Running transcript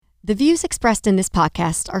The views expressed in this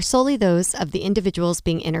podcast are solely those of the individuals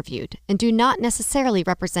being interviewed and do not necessarily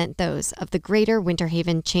represent those of the Greater Winter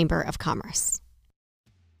Haven Chamber of Commerce.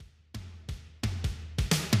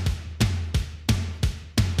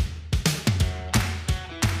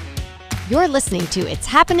 You're listening to It's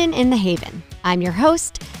Happening in the Haven. I'm your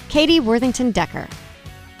host, Katie Worthington Decker.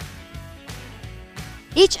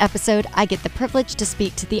 Each episode, I get the privilege to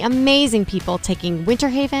speak to the amazing people taking Winter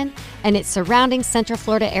Haven and its surrounding Central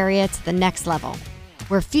Florida area to the next level.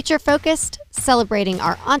 We're future-focused, celebrating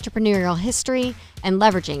our entrepreneurial history and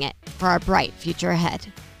leveraging it for our bright future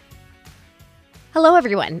ahead. Hello,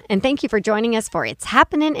 everyone, and thank you for joining us for It's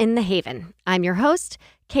Happening in the Haven. I'm your host,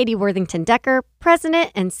 Katie Worthington Decker,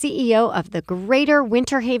 President and CEO of the Greater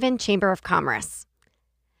Winter Haven Chamber of Commerce.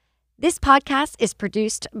 This podcast is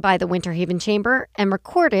produced by the Winter Haven Chamber and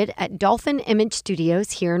recorded at Dolphin Image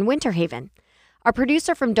Studios here in Winter Haven. Our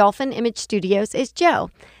producer from Dolphin Image Studios is Joe.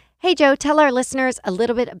 Hey, Joe, tell our listeners a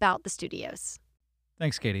little bit about the studios.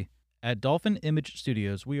 Thanks, Katie. At Dolphin Image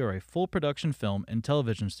Studios, we are a full production film and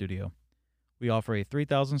television studio. We offer a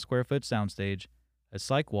 3,000 square foot soundstage, a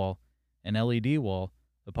psych wall, an LED wall,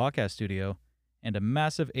 a podcast studio, and a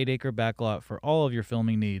massive 8-acre backlot for all of your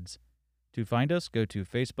filming needs. To find us, go to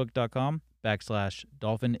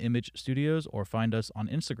facebook.com/Dolphin Image Studios or find us on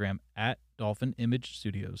Instagram at Dolphin Image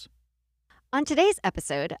Studios. On today's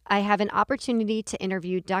episode, I have an opportunity to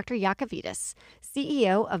interview Dr. Iacovitis,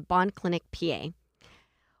 CEO of Bond Clinic, PA.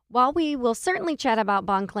 While we will certainly chat about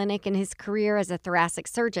Bond Clinic and his career as a thoracic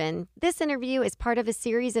surgeon, this interview is part of a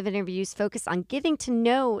series of interviews focused on getting to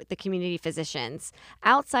know the community physicians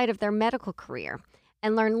outside of their medical career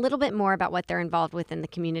and learn a little bit more about what they're involved with in the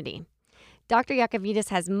community. Dr. Iacovitis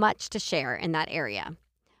has much to share in that area.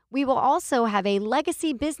 We will also have a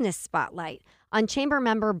legacy business spotlight on chamber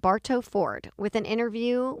member Bartow Ford with an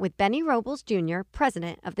interview with Benny Robles Jr.,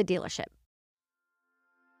 president of the dealership.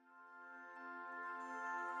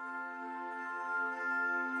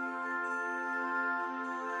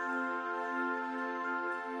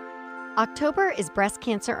 October is Breast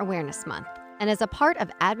Cancer Awareness Month, and as a part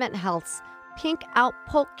of Advent Health's Pink Out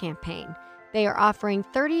Polk campaign, they are offering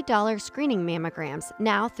 $30 screening mammograms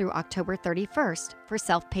now through October 31st for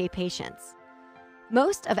self-pay patients.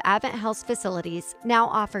 Most of Advent Health's facilities now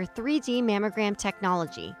offer 3D mammogram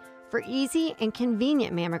technology for easy and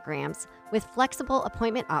convenient mammograms with flexible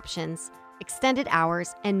appointment options, extended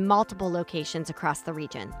hours, and multiple locations across the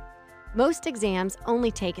region. Most exams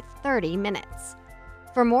only take 30 minutes.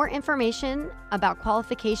 For more information about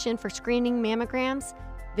qualification for screening mammograms,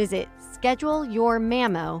 visit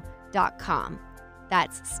scheduleyourmammo.com.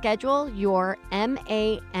 That's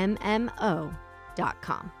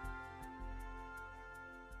scheduleyourmammo.com.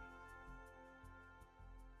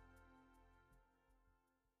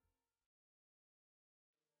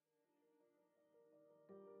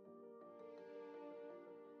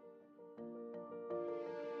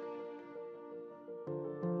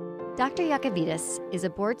 Dr. Iacovitis is a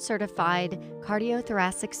board-certified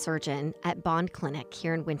cardiothoracic surgeon at Bond Clinic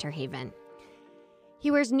here in Winter Haven. He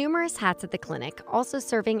wears numerous hats at the clinic, also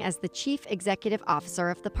serving as the Chief Executive Officer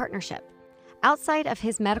of the partnership. Outside of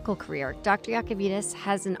his medical career, Dr. Iacovitis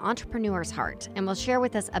has an entrepreneur's heart and will share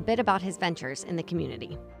with us a bit about his ventures in the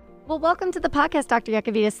community. Well, welcome to the podcast, Dr.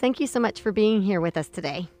 Iacovitis. Thank you so much for being here with us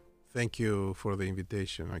today. Thank you for the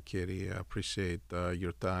invitation, Katie. I appreciate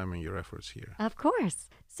your time and your efforts here. Of course.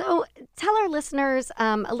 So tell our listeners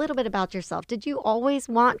a little bit about yourself. Did you always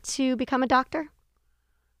want to become a doctor?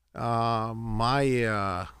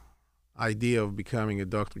 My idea of becoming a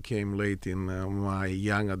doctor came late in my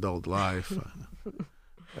young adult life.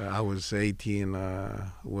 I was 18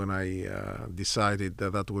 when I decided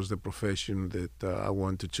that that was the profession that I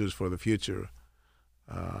wanted to choose for the future.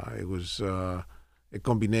 It was a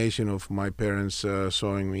combination of my parents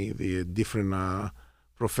showing me the different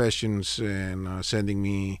professions and sending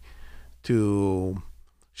me to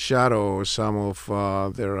shadow some of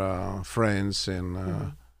their friends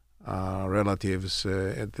and relatives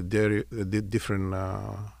at the different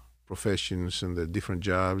professions and the different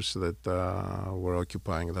jobs that were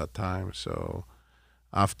occupying at that time. So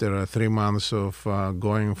after 3 months of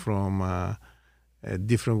going from a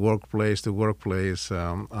different workplace to workplace,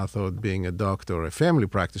 I thought being a doctor, a family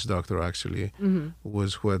practice doctor actually,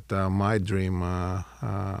 was what my dream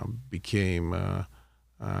became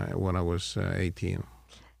when I was 18.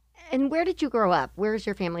 And where did you grow up? Where is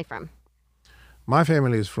your family from? My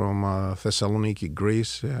family is from Thessaloniki,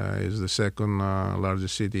 Greece. It's the second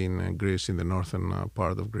largest city in Greece, in the northern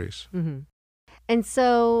part of Greece. Mm-hmm. And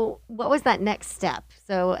so what was that next step?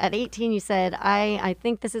 So at 18, you said, I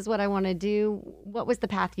think this is what I want to do. What was the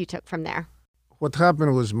path you took from there? What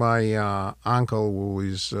happened was my uncle, who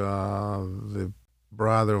is the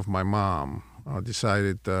brother of my mom,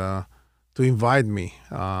 decided to invite me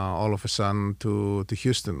all of a sudden to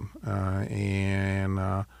Houston.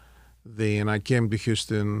 Then I came to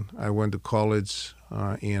Houston. I went to college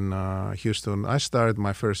in Houston. I started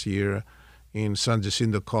my first year in San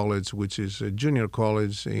Jacinto College, which is a junior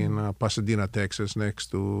college in Pasadena, Texas, next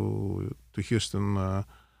to Houston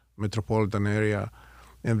metropolitan area.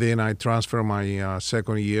 And then I transferred my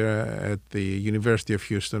second year at the University of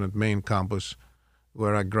Houston at main campus,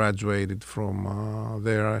 where I graduated from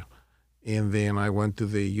there. And then I went to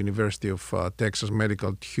the University of Texas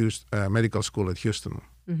Medical School at Houston.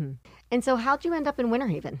 Mm-hmm. And so how'd you end up in Winter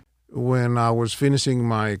Haven? When I was finishing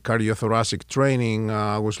my cardiothoracic training,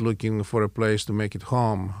 I was looking for a place to make it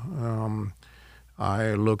home.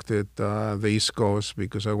 I looked at the East Coast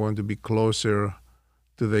because I wanted to be closer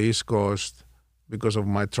to the East Coast because of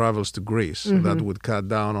my travels to Greece. Mm-hmm. That would cut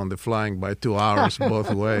down on the flying by 2 hours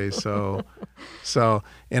both ways.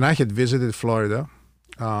 And I had visited Florida.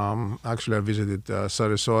 Actually, I visited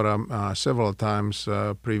Sarasota several times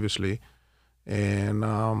previously. And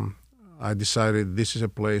I decided this is a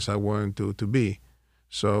place I wanted to be.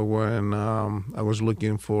 So when I was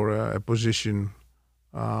looking for a position,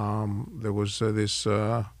 there was this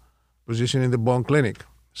position in the bone clinic.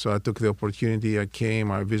 So I took the opportunity. I came.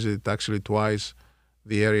 I visited actually twice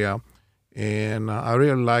the area, and I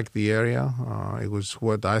really liked the area. It was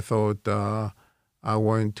what I thought I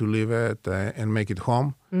wanted to live at and make it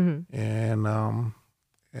home. Mm-hmm. And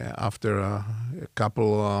after a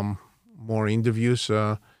couple more interviews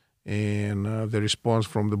and the response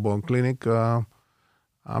from the bone clinic,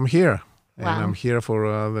 I'm here. Wow. And I'm here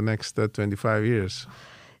for the next 25 years.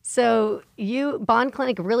 So Bond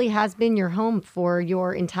Clinic really has been your home for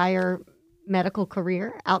your entire medical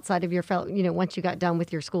career outside of your, once you got done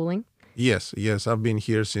with your schooling? Yes. I've been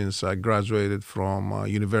here since I graduated from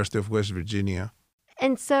University of West Virginia.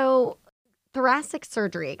 And so thoracic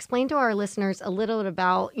surgery, explain to our listeners a little bit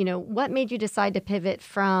about, what made you decide to pivot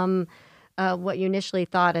from what you initially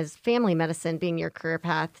thought as family medicine being your career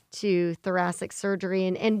path to thoracic surgery,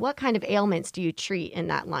 and what kind of ailments do you treat in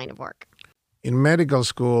that line of work? In medical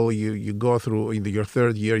school, you go through, in your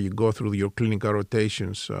third year, you go through your clinical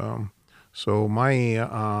rotations. So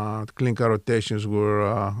my clinical rotations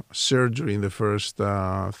were surgery in the first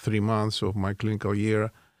 3 months of my clinical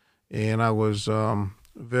year. And I was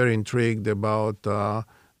very intrigued about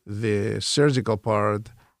the surgical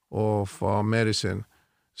part of medicine.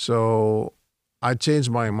 So I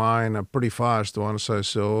changed my mind pretty fast once I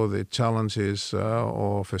saw the challenges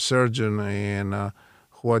of a surgeon and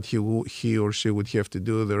what he or she would have to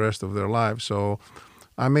do the rest of their life. So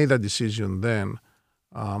I made that decision then.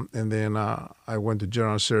 And then I went to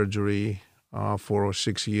general surgery for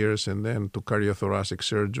 6 years and then to cardiothoracic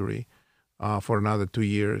surgery for another 2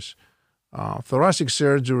 years. Thoracic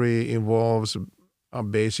surgery involves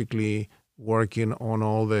basically working on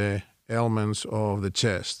all the elements of the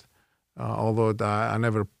chest. Although I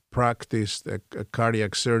never practiced a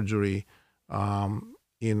cardiac surgery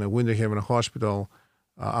in a Winter Haven hospital,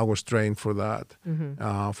 I was trained for that.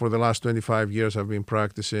 Mm-hmm. For the last 25 years, I've been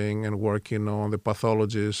practicing and working on the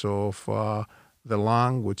pathologies of the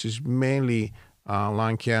lung, which is mainly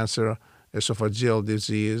lung cancer, esophageal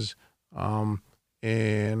disease,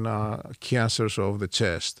 and cancers of the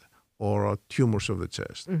chest or tumors of the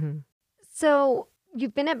chest. Mm-hmm. So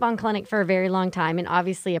you've been at Bond Clinic for a very long time and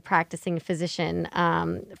obviously a practicing physician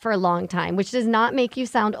for a long time, which does not make you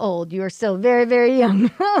sound old. You are still very, very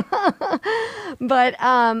young. But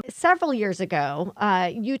several years ago,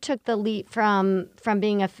 you took the leap from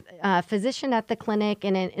being a physician at the clinic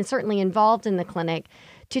and certainly involved in the clinic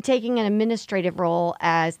to taking an administrative role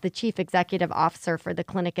as the chief executive officer for the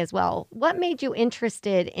clinic as well. What made you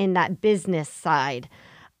interested in that business side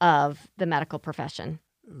of the medical profession?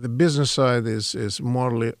 The business side is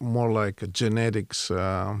more like genetics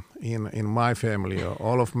in my family.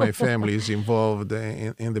 All of my family is involved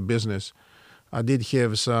in the business. I did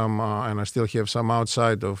have some, and I still have some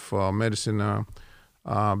outside of medicine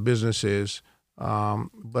businesses.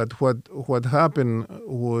 But what happened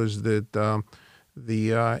was that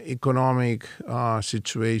the economic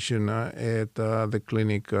situation at the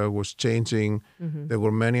clinic was changing. Mm-hmm. There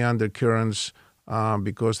were many undercurrents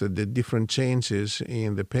because of the different changes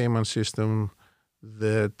in the payment system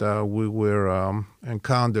that we were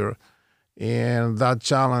encountered. And that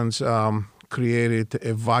challenge created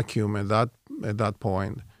a vacuum at that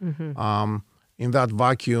point. Mm-hmm. In that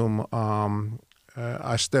vacuum,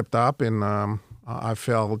 I stepped up and I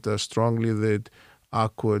felt strongly that I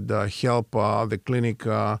could help the clinic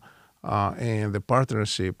and the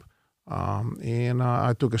partnership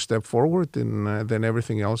I took a step forward, and then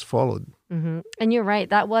everything else followed. And you're right.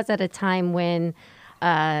 That was at a time when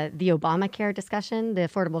the Obamacare discussion, the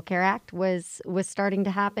Affordable Care Act, was starting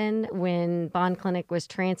to happen, when Bond Clinic was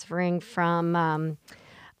transferring from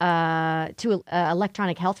to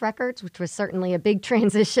electronic health records, which was certainly a big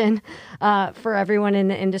transition for everyone in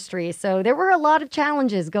the industry. So there were a lot of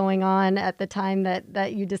challenges going on at the time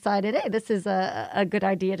that you decided, hey, this is a good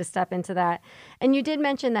idea to step into that. And you did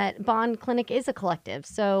mention that Bond Clinic is a collective.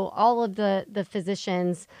 So all of the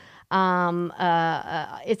physicians,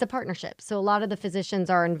 it's a partnership. So a lot of the physicians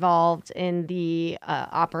are involved in the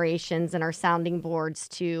operations and are sounding boards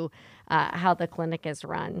to how the clinic is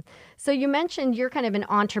run. So you mentioned you're kind of an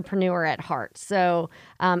entrepreneur at heart. So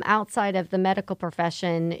outside of the medical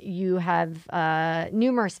profession, you have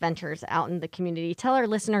numerous ventures out in the community. Tell our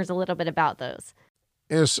listeners a little bit about those.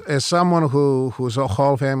 As someone whose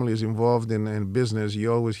whole family is involved in business,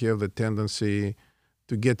 you always have the tendency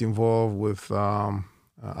to get involved with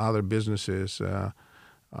other businesses.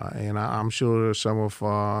 And I'm sure some of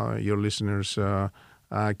your listeners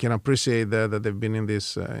can appreciate that they've been in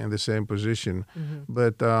the same position.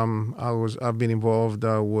 But I've been involved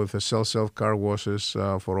with self car washes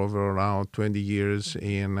for over around 20 years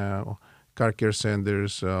in car care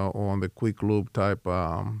centers on the quick lube type,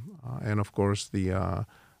 and of course the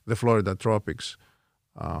Florida tropics.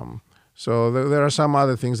 So there are some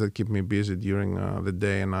other things that keep me busy during the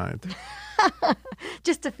day and night.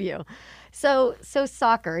 Just a few. So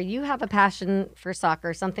soccer, you have a passion for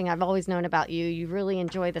soccer, something I've always known about you. You really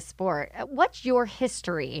enjoy the sport. What's your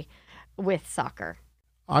history with soccer?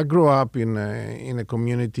 I grew up in a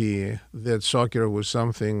community that soccer was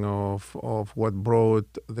something of what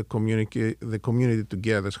brought the community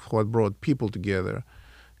together, what brought people together,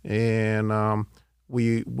 and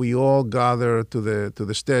we all gathered to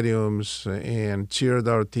the stadiums and cheered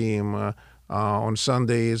our team on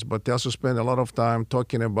Sundays, but they also spent a lot of time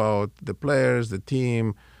talking about the players, the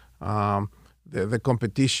team, the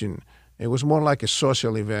competition. It was more like a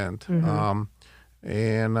social event.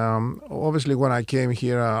 And obviously when I came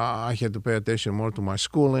here, I had to pay attention more to my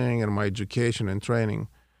schooling and my education and training.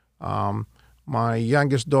 My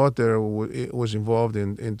youngest daughter was involved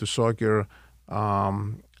into soccer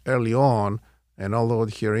early on, and although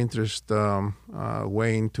her interest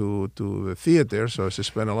went to the theater, so she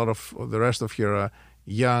spent a lot of the rest of her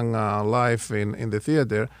young life in the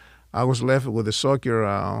theater, I was left with a soccer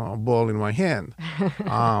ball in my hand.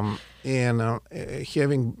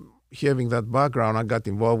 Having that background, I got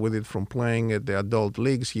involved with it from playing at the adult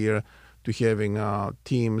leagues here to having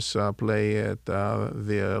teams play at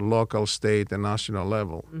the local, state, and national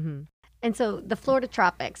level. And so the Florida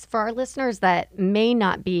Tropics, for our listeners that may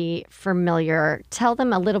not be familiar, tell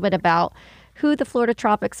them a little bit about who the Florida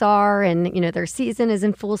Tropics are, and their season is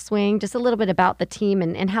in full swing, just a little bit about the team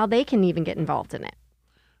and how they can even get involved in it.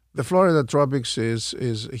 The Florida Tropics has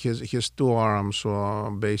two arms.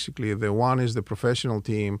 So basically, the one is the professional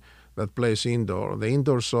team that plays indoor. The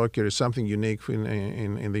indoor soccer is something unique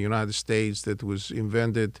in the United States that was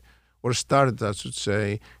invented or started, I should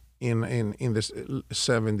say, in the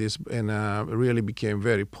 70s and really became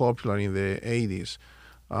very popular in the 80s,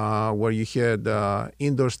 where you had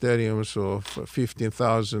indoor stadiums of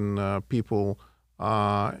 15,000 people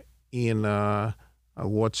in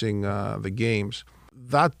watching the games.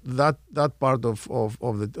 That part of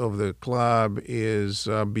the club is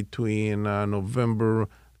between November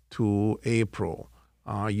to April,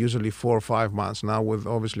 usually 4 or 5 months. Now,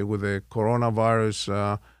 obviously with the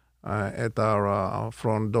coronavirus at our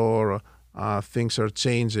front door, things are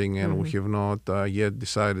changing, and we have not yet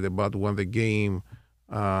decided about when the game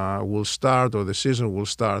will start or the season will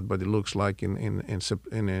start. But it looks like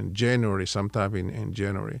in January, sometime in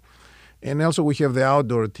January. And also we have the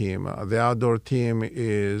outdoor team. The outdoor team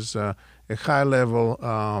is a high-level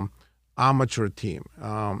amateur team.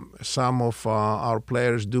 Some of our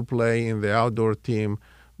players do play in the outdoor team,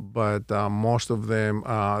 but most of them,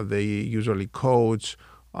 they usually coach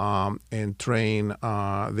and train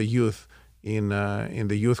the youth in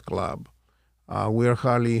the youth club. We are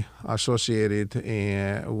highly associated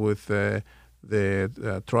with the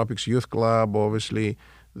Tropics Youth Club, obviously,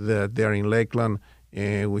 that they're in Lakeland.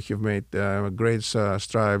 And we have made great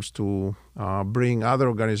strides to bring other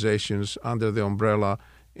organizations under the umbrella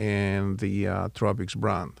and the Tropics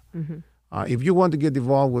brand. If you want to get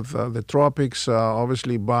involved with the Tropics,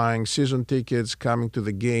 obviously buying season tickets, coming to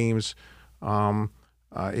the games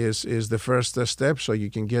is the first step, so you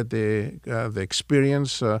can get the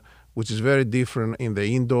experience, which is very different in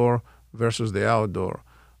the indoor versus the outdoor.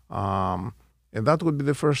 And that would be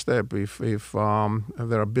the first step. If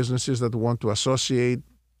there are businesses that want to associate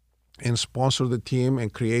and sponsor the team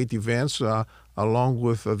and create events along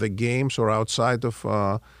with the games or outside of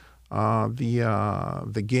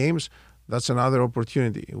the games, that's another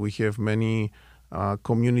opportunity. We have many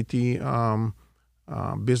community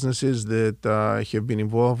businesses that have been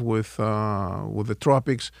involved with the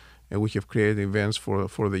tropics, and we have created events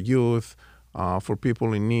for the youth, for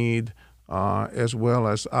people in need, as well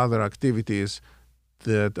as other activities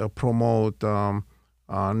that promote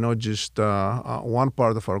not just one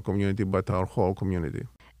part of our community, but our whole community.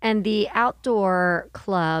 And the outdoor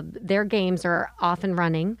club, their games are off and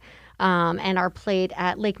running and are played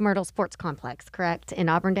at Lake Myrtle Sports Complex, correct, in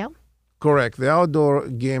Auburndale? Correct. The outdoor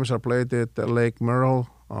games are played at Lake Myrtle.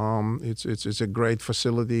 It's a great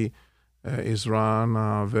facility. It's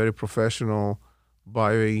run very professional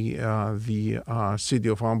by the city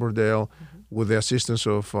of Auburndale with the assistance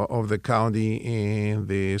of the county and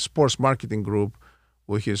the sports marketing group,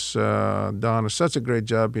 which has done such a great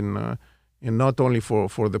job in not only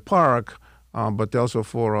for the park, but also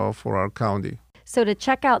for our county. So to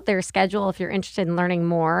check out their schedule, if you're interested in learning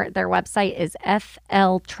more, their website is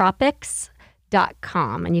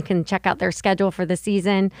fltropics.com, and you can check out their schedule for the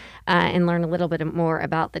season and learn a little bit more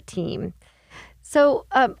about the team. So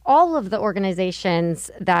all of the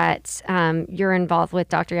organizations that you're involved with,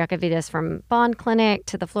 Dr. Iacovides, from Bond Clinic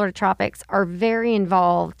to the Florida Tropics, are very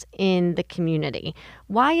involved in the community.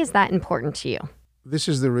 Why is that important to you? This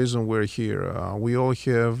is the reason we're here. We all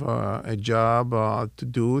have a job to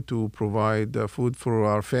do to provide food for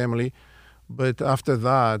our family. But after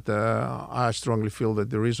that, I strongly feel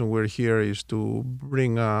that the reason we're here is to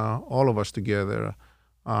bring all of us together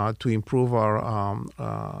to improve our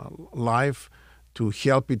life, to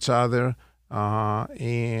help each other,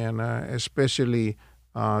 and especially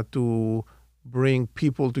to bring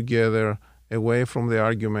people together away from the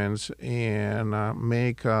arguments and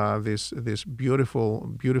make this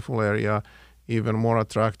beautiful area even more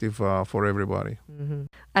attractive for everybody. Mm-hmm.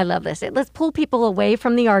 I love this. Let's pull people away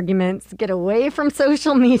from the arguments, get away from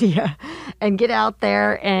social media, and get out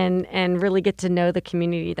there and really get to know the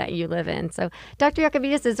community that you live in. So, Dr.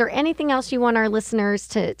 Iacovides, is there anything else you want our listeners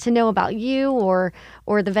to know about you or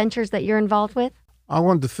the ventures that you're involved with? I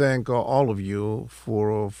want to thank all of you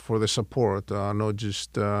for the support, not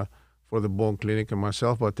just for the Bond Clinic and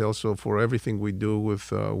myself, but also for everything we do with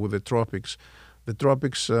the tropics. The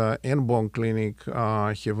tropics and Bond Clinic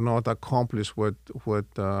have not accomplished what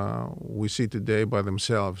we see today by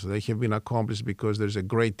themselves. They have been accomplished because there's a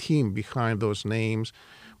great team behind those names,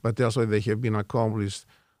 but also they have been accomplished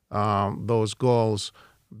those goals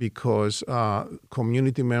because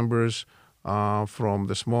community members from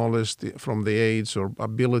the smallest, from the age or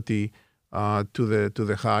ability to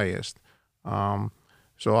the highest.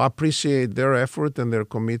 So I appreciate their effort and their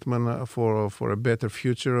commitment for a better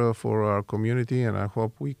future for our community, and I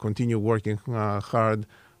hope we continue working hard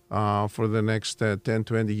for the next 10,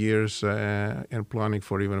 20 years and planning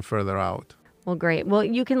for even further out. Well, great. Well,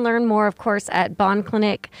 you can learn more, of course, at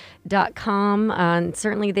bondclinic.com.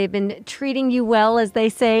 Certainly, they've been treating you well, as they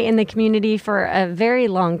say, in the community for a very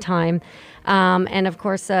long time. And of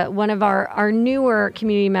course, one of our newer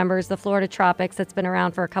community members, the Florida Tropics, that's been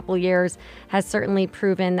around for a couple years, has certainly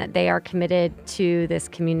proven that they are committed to this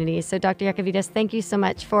community. So, Dr. Iacovides, thank you so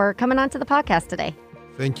much for coming on to the podcast today.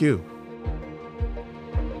 Thank you.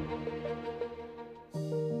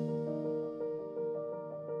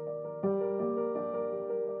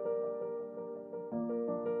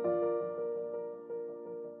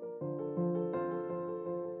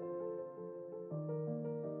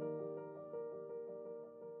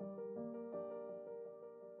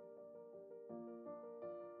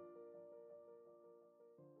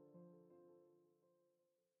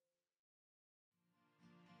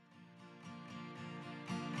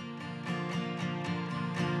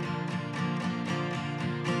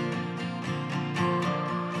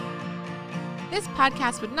 This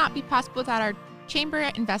podcast would not be possible without our Chamber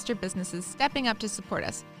investor businesses stepping up to support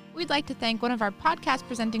us. We'd like to thank one of our podcast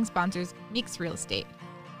presenting sponsors, Meeks Real Estate.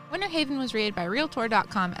 Winter Haven was rated by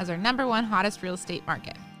Realtor.com as our #1 hottest real estate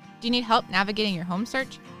market. Do you need help navigating your home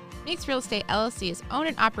search? Meeks Real Estate LLC is owned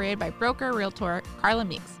and operated by broker realtor Carla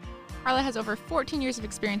Meeks. Carla has over 14 years of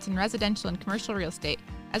experience in residential and commercial real estate,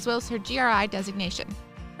 as well as her GRI designation.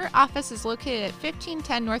 Her office is located at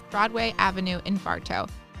 1510 North Broadway Avenue in Bartow,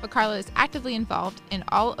 but Carla is actively involved in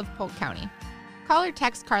all of Polk County. Call or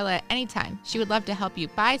text Carla at any time. She would love to help you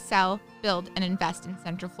buy, sell, build, and invest in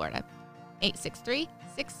Central Florida.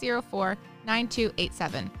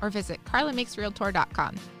 863-604-9287 or visit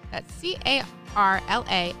carlameeksrealtor.com. That's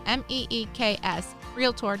CARLAMEEKS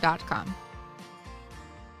Realtor.com.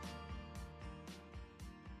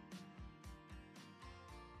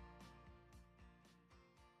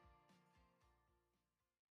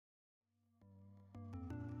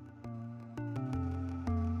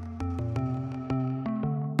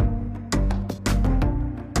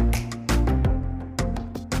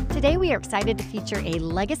 Today we are excited to feature a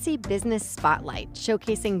legacy business spotlight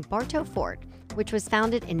showcasing Bartow Ford, which was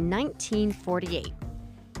founded in 1948.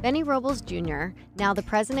 Benny Robles Jr., now the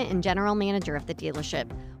president and general manager of the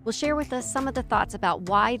dealership, will share with us some of the thoughts about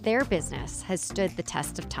why their business has stood the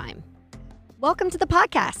test of time. Welcome to the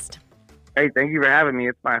podcast. Hey, thank you for having me.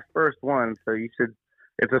 It's my first one, so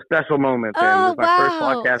it's a special moment. Oh, it's my first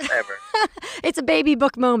podcast ever. It's a baby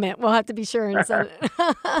book moment. We'll have to be sure and send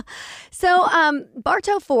it. So,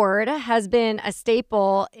 Bartow Ford has been a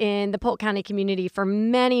staple in the Polk County community for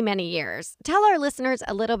many, many years. Tell our listeners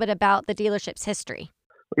a little bit about the dealership's history.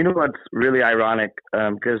 You know what's really ironic?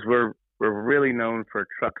 Because we're really known for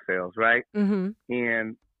truck sales, right? Mm-hmm.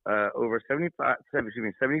 And over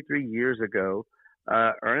 73 years ago,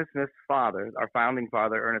 Ernest Smith's father, our founding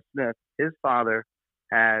father, Ernest Smith, his father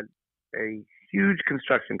had a huge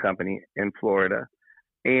construction company in Florida,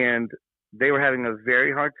 and they were having a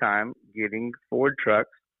very hard time getting Ford trucks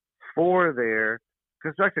for their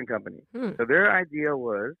construction company. So their idea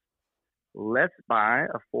was, let's buy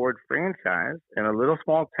a Ford franchise in a little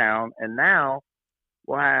small town, and now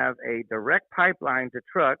we'll have a direct pipeline to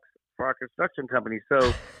trucks for our construction company. So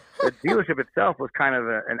the dealership itself was kind of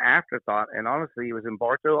an afterthought, and honestly, it was in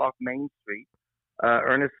Bartow off Main Street.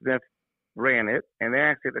 Ernest Smith ran it, and they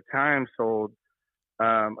actually at the time sold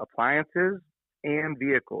appliances and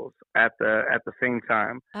vehicles at the same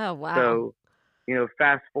time. Oh, wow. So,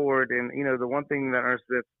 fast forward, and, the one thing that Ernest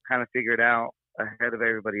Smith kind of figured out ahead of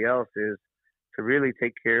everybody else is to really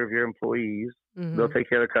take care of your employees. Mm-hmm. They'll take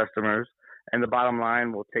care of the customers, and the bottom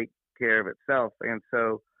line will take care of itself. And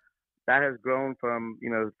so that has grown from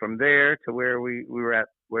there to where we were at,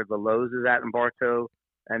 where the Lowe's is at in Bartow.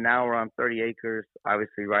 And now we're on 30 acres,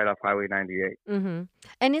 obviously right off Highway 98. Mm-hmm.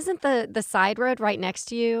 And isn't the side road right next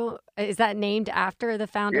to you, is that named after the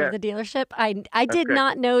founder of the dealership? I did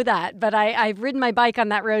not know that, but I've ridden my bike on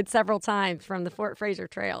that road several times from the Fort Fraser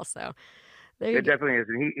Trail. So there you go. Definitely is.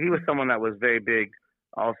 And he was someone that was very big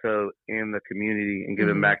also in the community and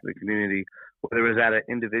giving back to the community, whether it was at an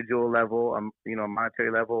individual level, a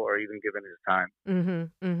monetary level, or even giving his time.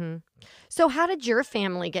 Mm-hmm. Mm-hmm. So how did your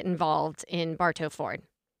family get involved in Bartow Ford?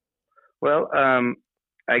 Well,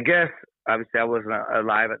 I guess, obviously, I wasn't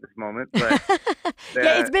alive at this moment, but...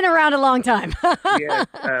 yeah, it's been around a long time. Yes.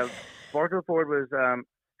 Bartow Ford was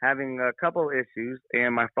having a couple issues,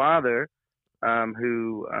 and my father,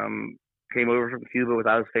 who came over from Cuba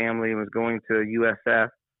without his family and was going to USF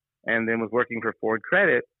and then was working for Ford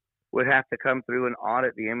Credit, would have to come through and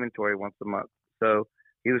audit the inventory once a month. So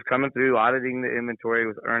he was coming through, auditing the inventory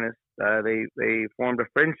with Ernest. They formed a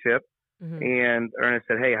friendship. Mm-hmm. And Ernest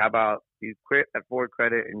said, hey, how about you quit at Ford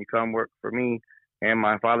Credit and you come work for me? And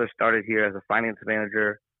my father started here as a finance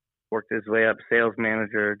manager, worked his way up, sales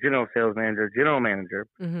manager, general sales manager, general manager.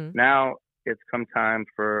 Mm-hmm. Now it's come time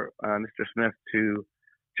for Mr. Smith to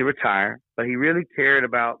retire, but he really cared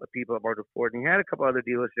about the people at Bartow Ford. And he had a couple other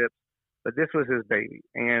dealerships, but this was his baby.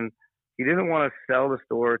 And he didn't want to sell the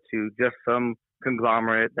store to just some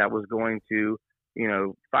conglomerate that was going to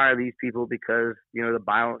fire these people because, the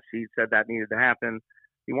balance sheet said that needed to happen.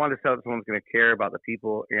 He wanted to sell to someone who's going to care about the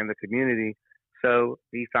people and the community. So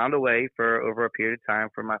he found a way for over a period of time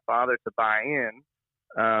for my father to buy in.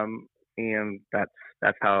 And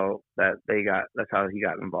that's how he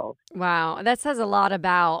got involved. Wow. That says a lot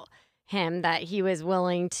about him, that he was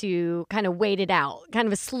willing to kind of wait it out,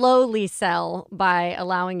 kind of slowly sell by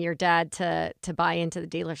allowing your dad to buy into the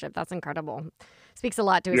dealership. That's incredible. Speaks a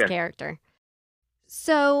lot to his character.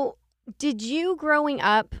 So did you growing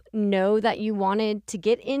up know that you wanted to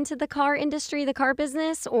get into the car industry, the car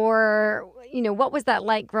business, or, what was that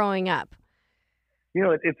like growing up?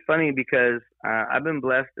 It's funny because I've been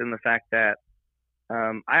blessed in the fact that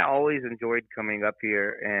I always enjoyed coming up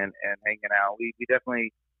here and hanging out. We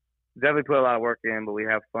definitely put a lot of work in, but we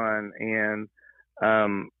have fun. And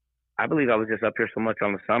I believe I was just up here so much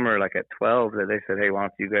on the summer, like at 12, that they said, hey, why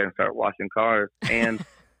don't you go and start washing cars? And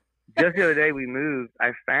just the other day we moved,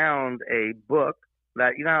 I found a book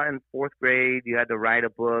that, in fourth grade, you had to write a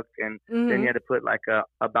book and then you had to put like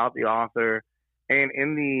about the author. And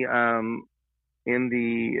in the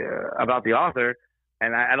about the author,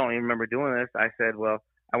 and I don't even remember doing this, I said, well,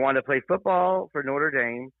 I wanted to play football for Notre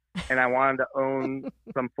Dame and I wanted to own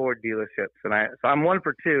some Ford dealerships. So I'm 1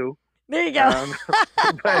 for 2. There you go.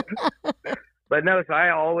 But no, so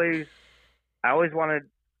I always wanted,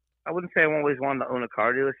 I wouldn't say I always wanted to own a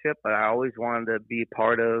car dealership, but I always wanted to be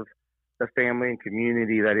part of the family and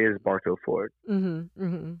community that is Bartow Ford. Mm-hmm,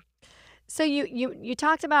 mm-hmm. So you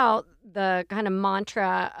talked about the kind of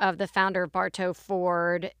mantra of the founder of Bartow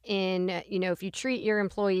Ford in, if you treat your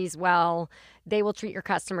employees well, they will treat your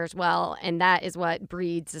customers well, and that is what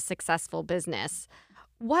breeds a successful business.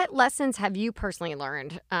 What lessons have you personally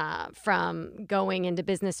learned from going into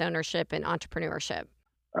business ownership and entrepreneurship?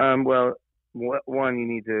 Well, one, you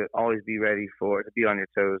need to always be ready to be on your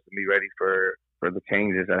toes and be ready for the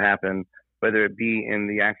changes that happen, whether it be in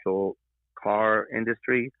the actual car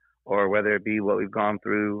industry or whether it be what we've gone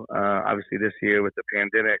through, obviously this year with the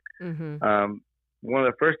pandemic. Mm-hmm. One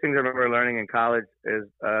of the first things I remember learning in college is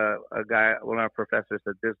one of our professors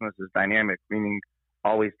said business is dynamic, meaning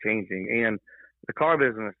always changing. And the car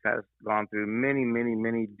business has gone through many, many,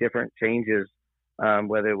 many different changes,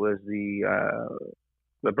 whether it was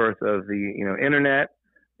the birth of the internet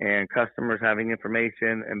and customers having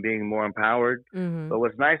information and being more empowered. Mm-hmm. But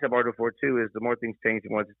what's nice about Bartow Ford too is the more things change, the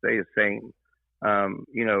more they stay the same.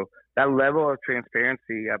 That level of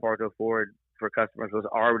transparency at Bartow Ford for customers was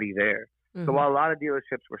already there. Mm-hmm. So while a lot of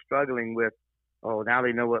dealerships were struggling with, now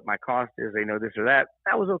they know what my cost is, they know this or that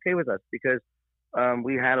was okay with us because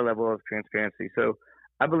we had a level of transparency. So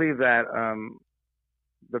I believe that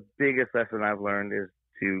the biggest lesson I've learned is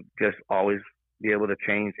to just always be able to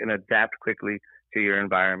change and adapt quickly to your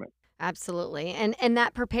environment. Absolutely. And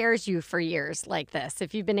that prepares you for years like this.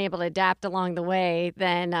 If you've been able to adapt along the way,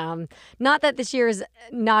 then not that this year is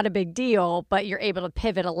not a big deal, but you're able to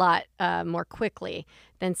pivot a lot more quickly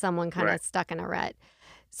than someone kind of stuck in a rut.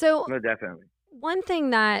 So No, definitely. one thing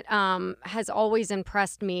that has always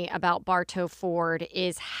impressed me about Bartow Ford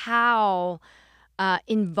is how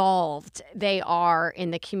involved they are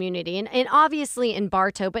in the community, and obviously in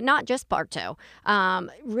Bartow, but not just Bartow.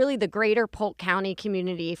 Really, the greater Polk County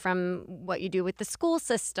community, from what you do with the school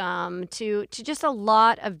system to just a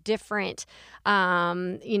lot of different.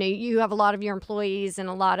 You have a lot of your employees and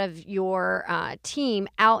a lot of your team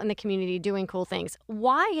out in the community doing cool things.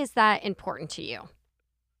 Why is that important to you?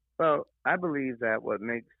 Well, I believe that what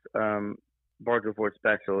makes Bartow Ford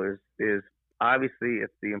special is obviously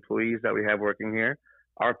it's the employees that we have working here.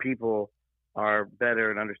 Our people are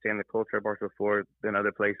better and understand the culture of Bartow Ford than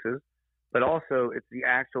other places, but also it's the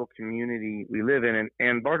actual community we live in.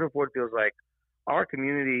 And Bartow Ford feels like our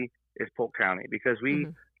community is Polk County because we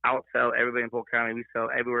outsell everybody in Polk County. We sell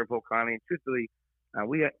everywhere in Polk County. And truthfully,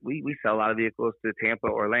 we sell a lot of vehicles to Tampa,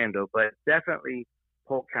 Orlando, but definitely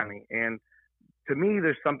Polk County. And to me,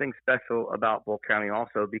 there's something special about Polk County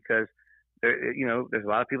also because there's a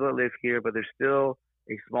lot of people that live here, but there's still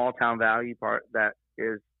a small town value part that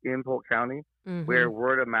is in Polk County where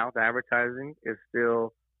word of mouth advertising is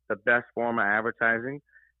still the best form of advertising.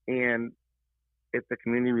 And if the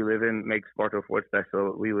community we live in makes Bartow Ford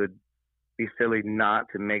special, we would be silly not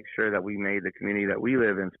to make sure that we made the community that we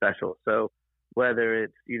live in special. So whether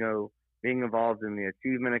it's, being involved in the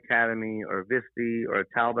Achievement Academy or Visti or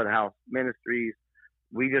Talbot House Ministries,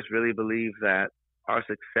 we just really believe that our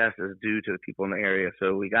success is due to the people in the area.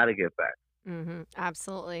 So we got to give back.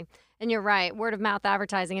 Absolutely. And you're right. Word of mouth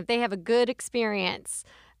advertising. If they have a good experience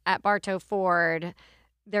at Bartow Ford,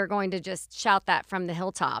 they're going to just shout that from the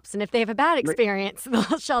hilltops. And if they have a bad experience,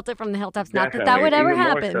 they'll shout it from the hilltops. Definitely. Not that that would ever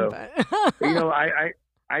happen. So. But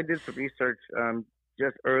I did some research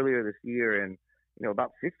just earlier this year, and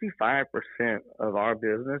about 65% of our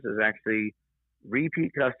business is actually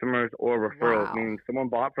repeat customers or referrals, Wow. meaning someone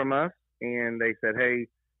bought from us and they said, hey,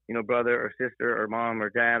 brother or sister or mom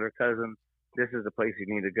or dad or cousin, this is the place you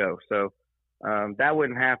need to go. So that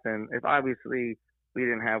wouldn't happen if obviously we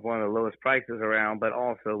didn't have one of the lowest prices around, but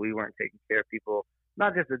also we weren't taking care of people,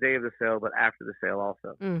 not just the day of the sale, but after the sale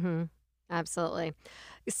also. Absolutely.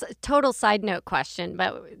 Total side note question,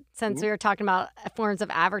 but since we were talking about forms of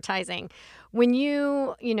advertising, when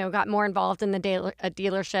you got more involved in the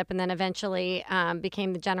dealership and then eventually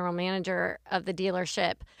became the general manager of the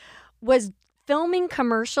dealership, was filming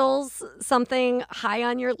commercials something high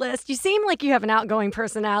on your list? You seem like you have an outgoing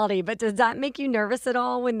personality, but does that make you nervous at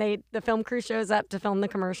all when the film crew shows up to film the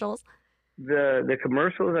commercials? The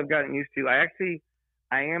commercials I've gotten used to.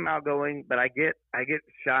 I am outgoing, but I get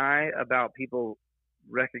shy about people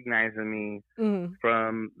recognizing me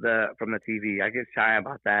from the TV. I get shy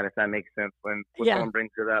about that, if that makes sense. When someone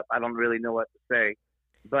brings it up, I don't really know what to say.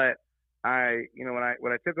 But when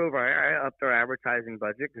I took over, I upped our advertising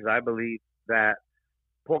budget because I believe that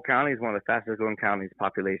Polk County is one of the fastest growing counties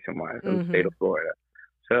population-wise in the state of Florida.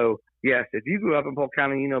 So yes, if you grew up in Polk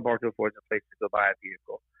County, Bartow Ford's a place to go buy a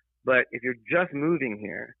vehicle. But if you're just moving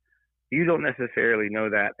here, you don't necessarily know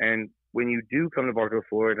that. And when you do come to Bartow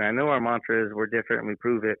Ford, and I know our mantra is we're different and we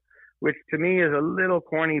prove it, which to me is a little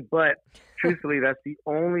corny, but truthfully, that's the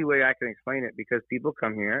only way I can explain it, because people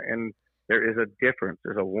come here and there is a difference.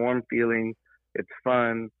 There's a warm feeling. It's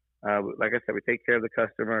fun. Like I said, we take care of the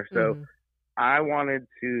customer. So I wanted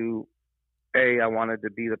to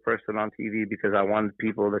be the person on TV, because I wanted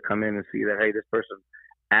people to come in and see that, hey, this person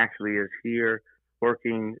actually is here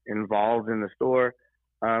working, involved in the store.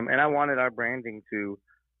 And I wanted our branding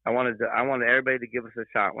I wanted everybody to give us a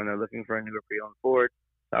shot when they're looking for a newer pre-owned Ford.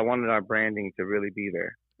 So I wanted our branding to really be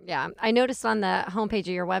there. Yeah, I noticed on the homepage of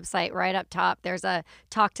your website, right up top, there's a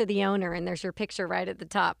talk to the owner, and there's your picture right at the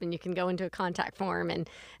top, and you can go into a contact form and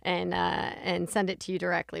send it to you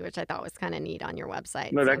directly, which I thought was kind of neat on your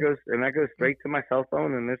website. No, that goes straight to my cell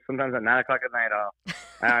phone, and it's sometimes at 9:00 at night.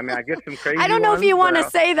 I mean, I get some crazy. I don't know if you want to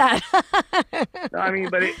say that. No, I mean,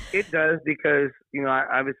 but it does, because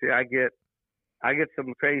obviously I get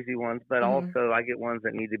some crazy ones, but also I get ones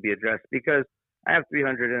that need to be addressed, because I have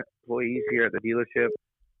 300 employees here at the dealership.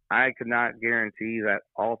 I could not guarantee that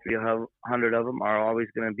all 300 of them are always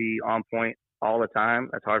going to be on point all the time.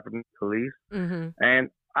 That's hard for me to police. And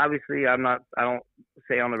obviously, I don't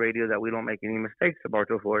say on the radio that we don't make any mistakes at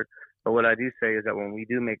Bartow Ford. But what I do say is that when we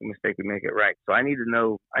do make a mistake, we make it right. So I need to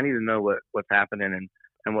know what's happening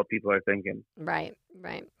and what people are thinking. Right.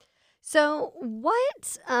 So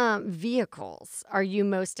what vehicles are you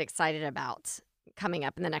most excited about coming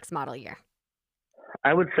up in the next model year?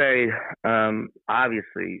 I would say,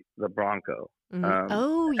 obviously, the Bronco.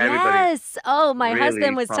 Oh, yes. Oh, my really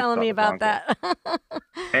husband was telling me about that.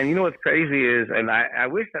 And you know what's crazy is, and I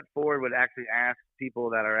wish that Ford would actually ask people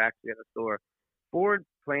that are actually at the store, Ford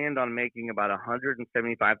planned on making about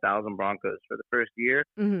 175,000 Broncos for the first year.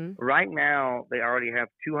 Right now, they already have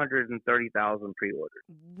 230,000 pre-ordered.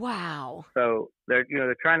 Wow. So they're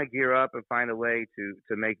trying to gear up and find a way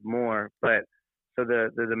to make more. But so the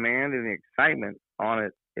demand and the excitement on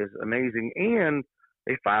it is amazing. And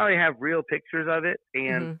they finally have real pictures of it.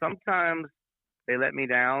 And sometimes they let me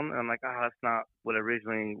down. I'm like, that's not what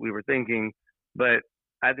originally we were thinking. But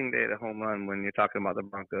I think they had a home run when you're talking about the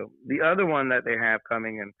Bronco. The other one that they have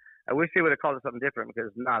coming, and I wish they would have called it something different,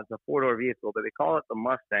 because it's a four-door vehicle, but they call it the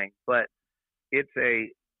Mustang. But it's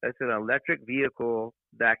an electric vehicle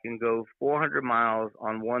that can go 400 miles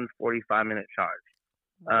on one 45-minute charge.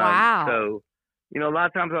 Wow. So, a lot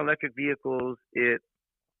of times on electric vehicles, it's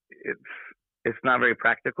not very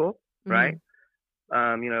practical, right?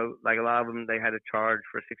 Like a lot of them, they had to charge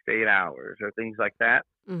for 6 to 8 hours or things like that.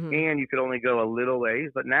 And you could only go a little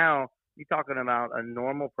ways. But now you're talking about a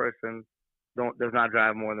normal person does not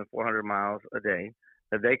drive more than 400 miles a day,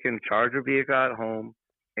 that they can charge their vehicle at home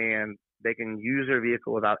and they can use their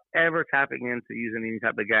vehicle without ever tapping into using any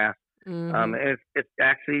type of gas. It's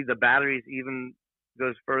actually, the batteries even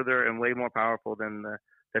goes further and way more powerful than the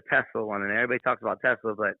Tesla one. And everybody talks about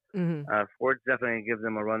Tesla, but Ford's definitely gives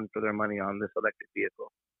them a run for their money on this electric vehicle.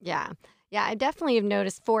 Yeah, I definitely have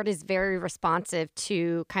noticed Ford is very responsive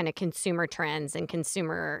to kind of consumer trends and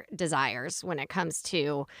consumer desires when it comes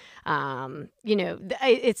to,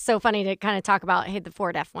 it's so funny to kind of talk about, hey, the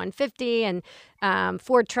Ford F-150 and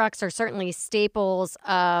Ford trucks are certainly staples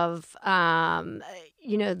of,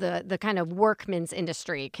 the kind of workman's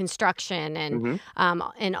industry, construction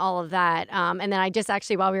and all of that. And then I just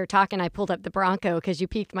actually, while we were talking, I pulled up the Bronco because you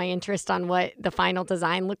piqued my interest on what the final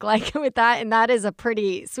design looked like with that. And that is a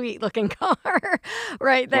pretty sweet looking car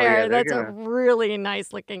right there. Oh, yeah, That's a really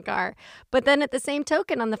nice looking car. But then at the same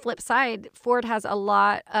token, on the flip side, Ford has a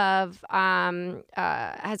lot of,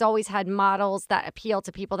 has always had models that appeal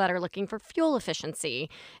to people that are looking for fuel efficiency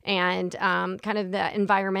and kind of the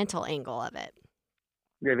environmental angle of it.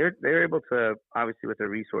 Yeah, they're able to, obviously with their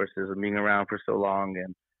resources and being around for so long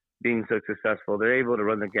and being so successful, they're able to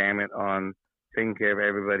run the gamut on taking care of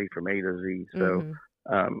everybody from A to Z. So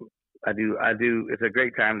I do. It's a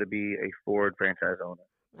great time to be a Ford franchise owner.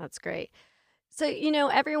 That's great. So,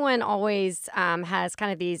 everyone always has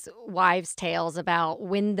kind of these wives' tales about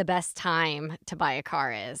when the best time to buy a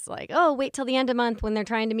car is. Like, oh, wait till the end of month when they're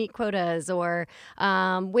trying to meet quotas, or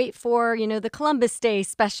wait for, the Columbus Day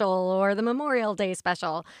special or the Memorial Day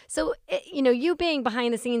special. So, you being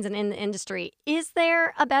behind the scenes and in the industry, is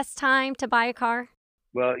there a best time to buy a car?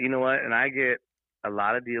 Well, you know what? And I get a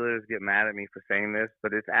lot of dealers get mad at me for saying this,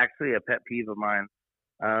 but it's actually a pet peeve of mine.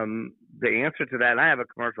 The answer to that, and I have a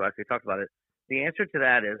commercial actually talks about it. The answer to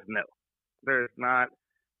that is no. There's not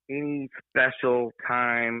any special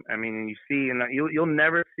time. I mean, you'll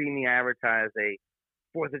never see me advertise a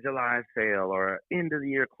 4th of July sale or end of the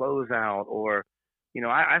year closeout, or,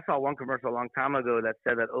 I saw one commercial a long time ago that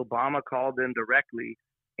said that Obama called them directly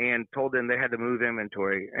and told them they had to move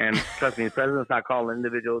inventory. And trust me, the president's not calling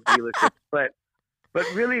individual dealerships, but But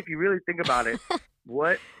really, if you really think about it,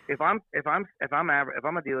 what if I'm a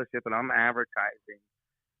dealership and I'm advertising,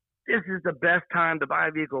 this is the best time to buy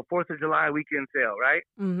a vehicle, 4th of July weekend sale, right?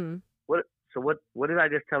 Mm-hmm. What did I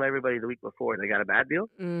just tell everybody the week before? They got a bad deal?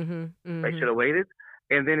 Mm-hmm. Mm-hmm. They should have waited.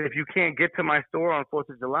 And then if you can't get to my store on 4th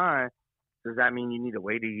of July, does that mean you need to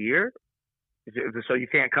wait a year? So you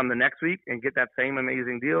can't come the next week and get that same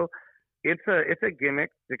amazing deal? It's a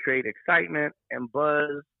gimmick to create excitement and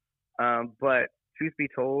buzz. But truth be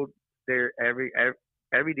told, every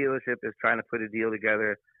dealership is trying to put a deal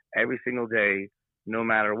together every single day, no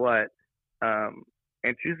matter what.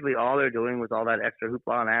 And truthfully, all they're doing with all that extra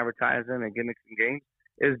hoopla and advertising and gimmicks and games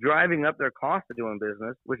is driving up their cost of doing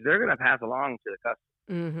business, which they're going to pass along to the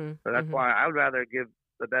customer. Mm-hmm. So that's why I would rather give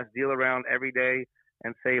the best deal around every day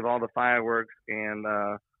and save all the fireworks and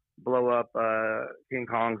blow up King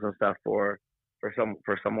Kongs and stuff for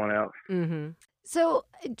someone else. Mm-hmm. So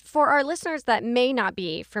for our listeners that may not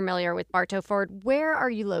be familiar with Bartow Ford, where are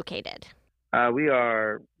you located? We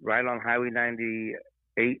are right on Highway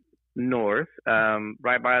 98 North,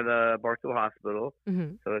 right by the Bartow Hospital.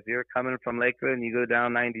 Mm-hmm. So if you're coming from Lakewood and you go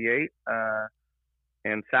down 98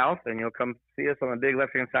 and south, and you'll come see us on the big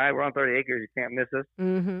left-hand side. We're on 30 acres. You can't miss us.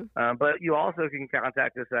 Mm-hmm. But you also can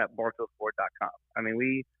contact us at bartowford.com. I mean,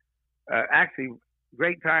 we actually,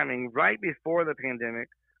 great timing. Right before the pandemic,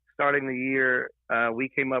 starting the year, we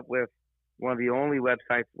came up with one of the only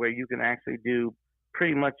websites where you can actually do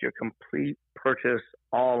pretty much your complete purchase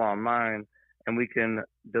all online, and we can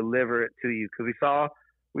deliver it to you. Because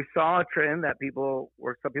we saw a trend that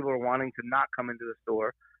some people were wanting to not come into the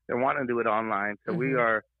store. They're wanting to do it online. So we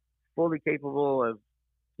are fully capable of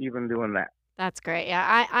even doing that. That's great.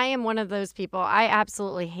 Yeah, I am one of those people. I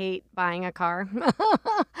absolutely hate buying a car.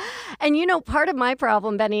 And part of my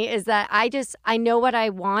problem, Benny, is that I know what I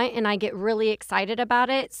want and I get really excited about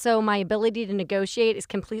it. So my ability to negotiate is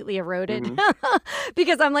completely eroded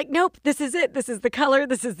because I'm like, nope, this is it. This is the color.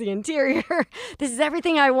 This is the interior. This is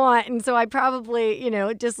everything I want. And so I probably,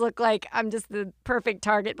 just look like I'm just the perfect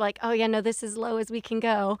target. Like, oh yeah, no, this is low as we can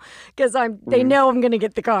go because they know I'm going to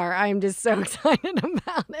get the car. I'm just so excited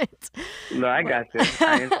about it. No, I got you.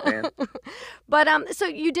 I understand. But so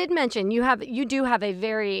you did mention you do have a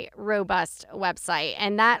very robust website,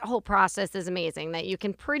 and that whole process is amazing. That you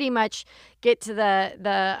can pretty much get to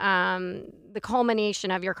the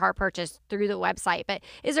culmination of your car purchase through the website. But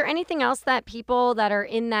is there anything else that people that are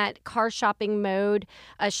in that car shopping mode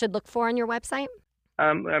should look for on your website?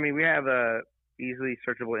 I mean, we have a easily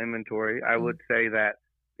searchable inventory. I would say that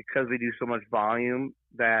because we do so much volume,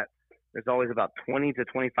 that there's always about 20 to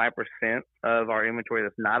 25% of our inventory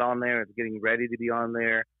that's not on there. It's getting ready to be on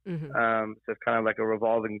there. So it's kind of like a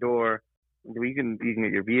revolving door. You can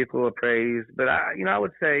get your vehicle appraised. But I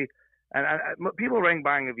would say, and people rank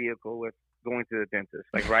buying a vehicle with going to the dentist,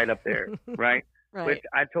 like right up there, right? Right. Which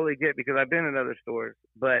I totally get because I've been in other stores.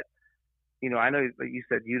 But I know that you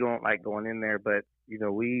said you don't like going in there, but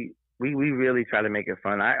we really try to make it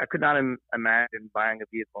fun. I could not imagine buying a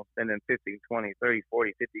vehicle and spending 15, 20, 30,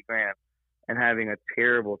 40, 50 grand and having a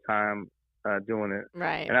terrible time doing it.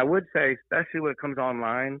 Right. And I would say, especially when it comes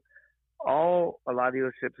online, all a lot of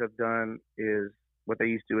dealerships have done is what they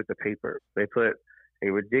used to do with the paper. They put a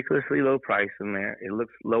ridiculously low price in there. It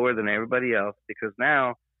looks lower than everybody else because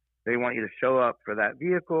now they want you to show up for that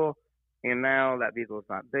vehicle, and now that vehicle is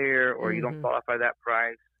not there, or you don't qualify that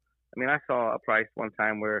price. I mean, I saw a price one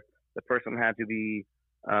time where the person had to be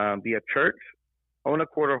a church, own a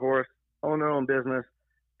quarter horse, own their own business,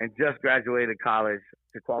 and just graduated college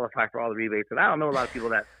to qualify for all the rebates. And I don't know a lot of people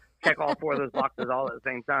that check all four of those boxes all at the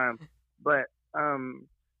same time. But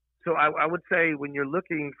so I would say when you're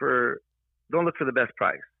looking don't look for the best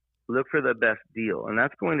price. Look for the best deal. And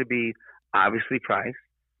that's going to be obviously price.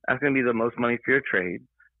 That's going to be the most money for your trade.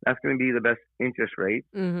 That's going to be the best interest rate.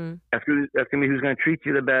 That's going to be who's going to treat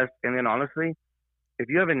you the best. And then honestly, if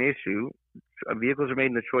you have an issue, vehicles are made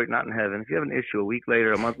in Detroit, not in heaven. If you have an issue a week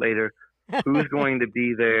later, a month later, who's going to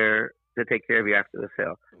be there to take care of you after the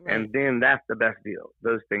sale? Right. And then that's the best deal.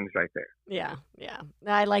 Those things right there. Yeah.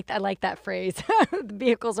 I like that phrase. The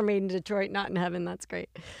vehicles are made in Detroit, not in heaven. That's great.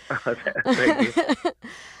 Thank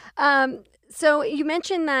you. So you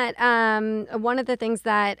mentioned that one of the things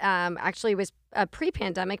that actually was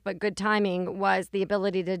pre-pandemic, but good timing, was the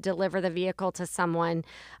ability to deliver the vehicle to someone.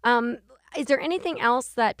 Is there anything else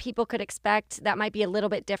that people could expect that might be a little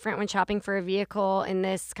bit different when shopping for a vehicle in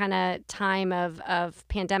this kind of time of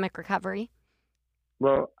pandemic recovery?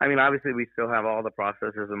 Well, I mean, obviously we still have all the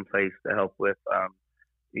processes in place to help with,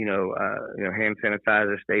 hand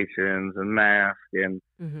sanitizer stations and masks. And,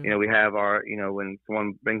 we have our, when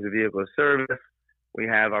someone brings a vehicle to service, we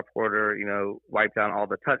have our porter, wipe down all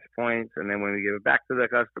the touch points, and then when we give it back to the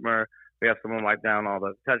customer, we have someone wipe down all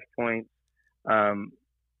the touch points.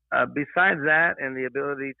 Besides that, and the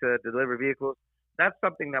ability to deliver vehicles, that's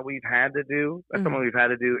something that we've had to do. That's something we've had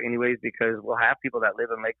to do anyways, because we'll have people that live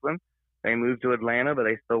in Lakeland. They move to Atlanta, but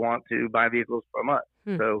they still want to buy vehicles from us.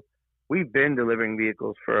 So we've been delivering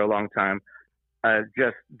vehicles for a long time.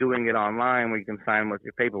 Just doing it online where you can sign what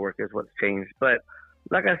your paperwork is what's changed. But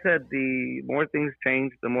like I said, the more things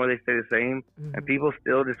change, the more they stay the same. And people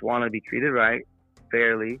still just want to be treated right,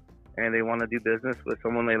 fairly, and they want to do business with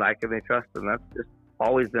someone they like and they trust. And that's just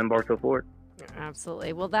always been Bartow Ford.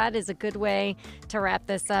 Absolutely. Well, that is a good way to wrap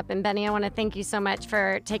this up. And Benny, I want to thank you so much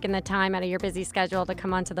for taking the time out of your busy schedule to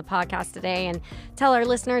come onto the podcast today and tell our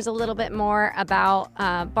listeners a little bit more about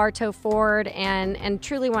Bartow Ford, and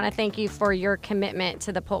truly want to thank you for your commitment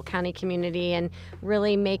to the Polk County community and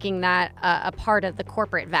really making that a part of the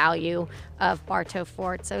corporate value of Bartow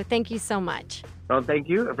Ford. So thank you so much. Well, thank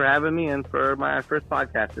you for having me and for my first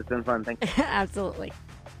podcast. It's been fun. Thank you. Absolutely.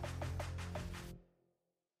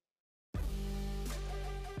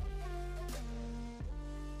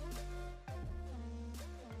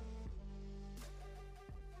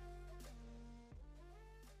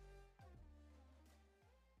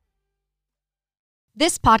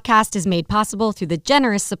 This podcast is made possible through the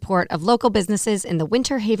generous support of local businesses in the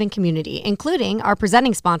Winter Haven community, including our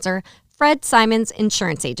presenting sponsor, Fred Simons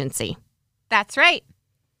Insurance Agency. That's right.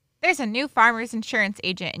 There's a new Farmers Insurance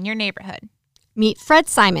agent in your neighborhood. Meet Fred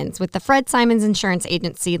Simons with the Fred Simons Insurance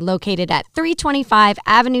Agency located at 325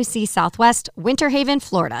 Avenue C Southwest, Winter Haven,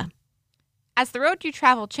 Florida. As the road you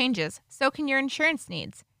travel changes, so can your insurance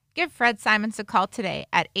needs. Give Fred Simons a call today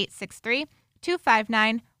at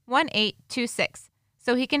 863-259-1826.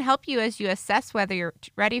 so he can help you as you assess whether you're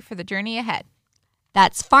ready for the journey ahead.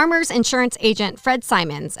 That's Farmers Insurance Agent Fred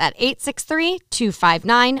Simons at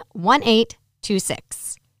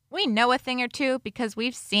 863-259-1826. We know a thing or two because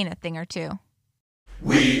we've seen a thing or two.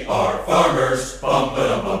 We are farmers. Bum,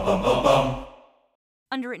 ba-dum, bum, bum, bum, bum.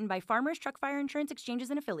 Underwritten by Farmers Truck Fire Insurance Exchanges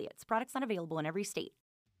and Affiliates. Products not available in every state.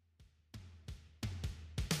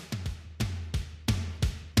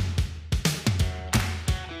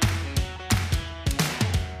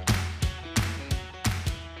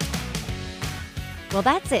 Well,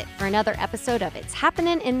 that's it for another episode of It's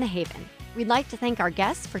Happening in the Haven. We'd like to thank our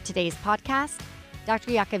guests for today's podcast,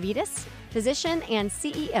 Dr. Yakovitis, physician and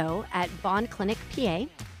CEO at Bond Clinic, PA,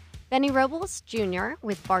 Benny Robles, Jr.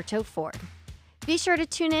 with Bartow Ford. Be sure to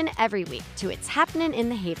tune in every week to It's Happening in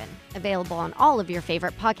the Haven, available on all of your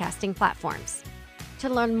favorite podcasting platforms. To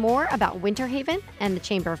learn more about Winter Haven and the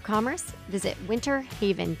Chamber of Commerce, visit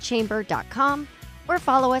winterhavenchamber.com or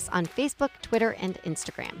follow us on Facebook, Twitter, and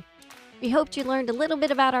Instagram. We hoped you learned a little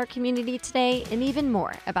bit about our community today and even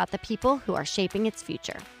more about the people who are shaping its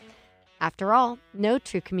future. After all, no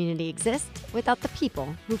true community exists without the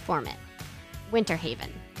people who form it. Winter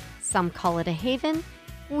Haven. Some call it a haven,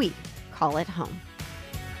 we call it home.